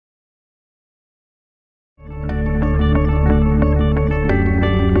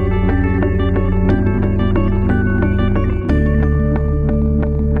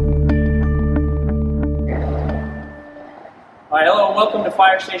welcome to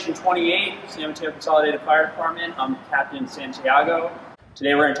Fire Station 28, San Mateo Consolidated Fire Department. I'm Captain Santiago.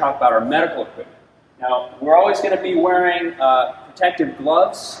 Today we're going to talk about our medical equipment. Now, we're always going to be wearing protective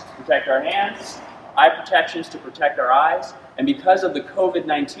gloves to protect our hands, eye protections to protect our eyes, and because of the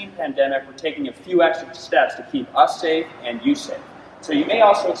COVID-19 pandemic, we're taking a few extra steps to keep us safe and you safe. So you may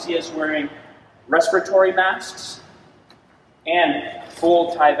also see us wearing respiratory masks and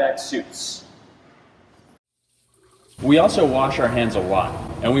full Tyvek suits. We also wash our hands a lot,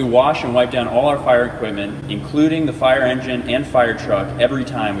 and we wash and wipe down all our fire equipment, including the fire engine and fire truck, every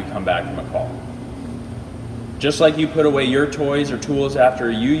time we come back from a call. Just like you put away your toys or tools after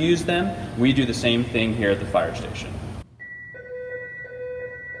you use them, we do the same thing here at the fire station.